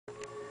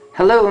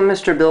Hello, I'm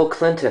Mr. Bill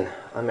Clinton.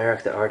 I'm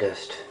Eric the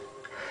Artist.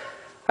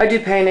 I do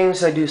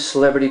paintings, I do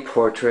celebrity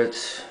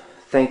portraits.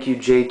 Thank you,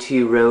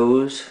 J.T.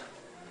 Rose,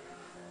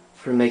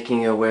 for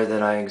making you aware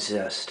that I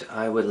exist.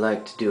 I would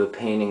like to do a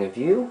painting of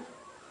you.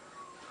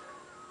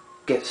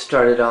 Get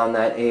started on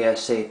that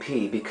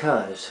ASAP,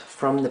 because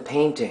from the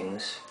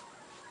paintings,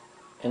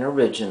 an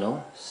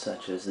original,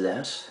 such as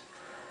this,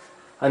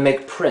 I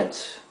make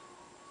prints.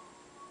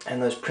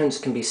 And those prints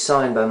can be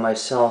signed by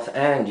myself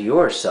and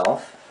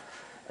yourself,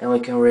 and we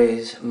can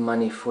raise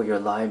money for your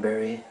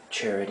library,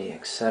 charity,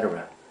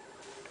 etc.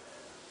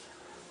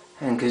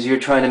 And because you're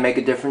trying to make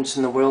a difference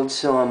in the world,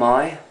 so am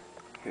I.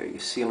 Here you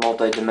see a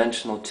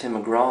multi-dimensional Tim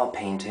McGraw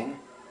painting.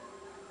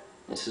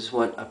 This is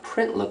what a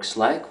print looks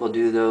like. We'll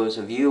do those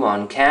of you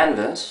on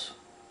canvas.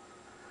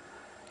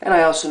 And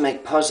I also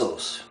make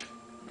puzzles.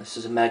 This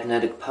is a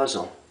magnetic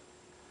puzzle.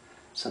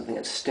 Something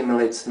that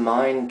stimulates the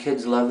mind.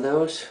 Kids love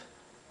those.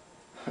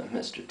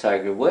 Mr.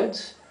 Tiger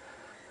Woods.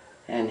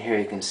 And here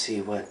you can see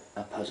what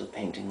a puzzle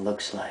painting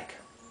looks like.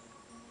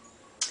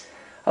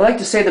 I like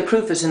to say the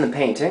proof is in the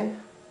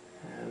painting.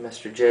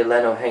 Mr. Jay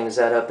Leno hangs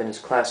that up in his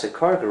classic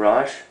car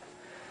garage.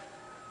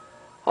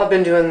 I've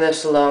been doing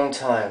this a long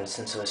time.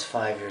 Since I was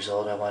 5 years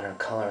old, I won a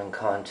coloring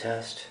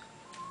contest.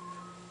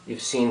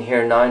 You've seen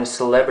here 9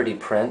 celebrity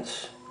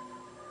prints.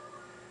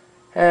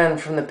 And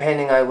from the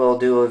painting I will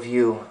do of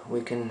you,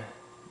 we can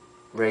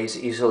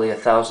raise easily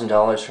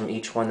 $1,000 from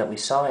each one that we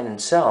sign and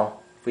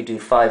sell. If we do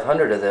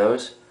 500 of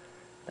those,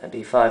 that'd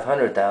be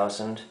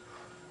 500,000.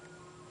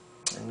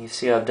 And you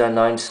see I've done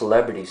 9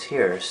 celebrities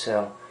here,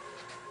 so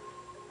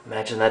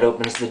imagine that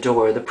opens the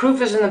door. The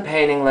proof is in the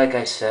painting, like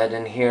I said,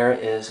 and here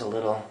is a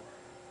little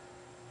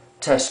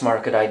test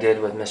market I did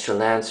with Mr.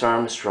 Lance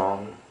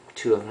Armstrong.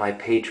 2 of my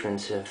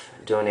patrons have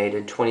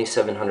donated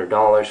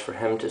 $2,700 for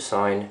him to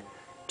sign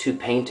 2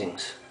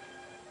 paintings.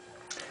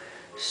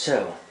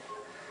 So,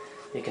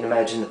 you can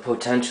imagine the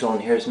potential,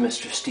 and here's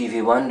Mr.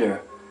 Stevie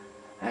Wonder.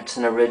 That's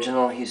an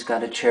original. He's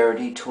got a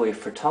charity, Toy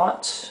for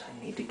Tots.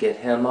 I need to get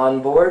him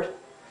on board.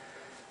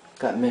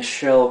 Got Miss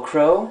Sheryl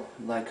Crow.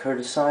 I'd like her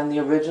to sign the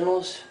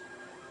originals.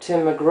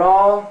 Tim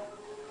McGraw.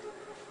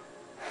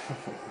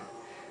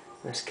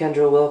 Miss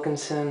Kendra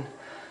Wilkinson.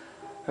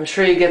 I'm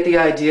sure you get the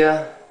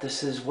idea.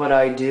 This is what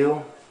I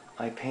do.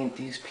 I paint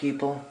these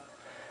people.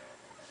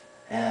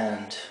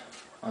 And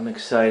I'm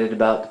excited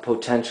about the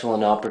potential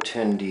and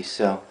opportunity.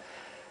 So,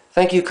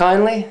 thank you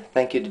kindly.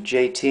 Thank you to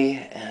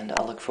JT. And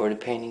I'll look forward to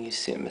painting you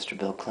soon, Mr.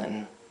 Bill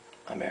Clinton.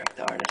 I'm Eric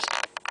the Artist.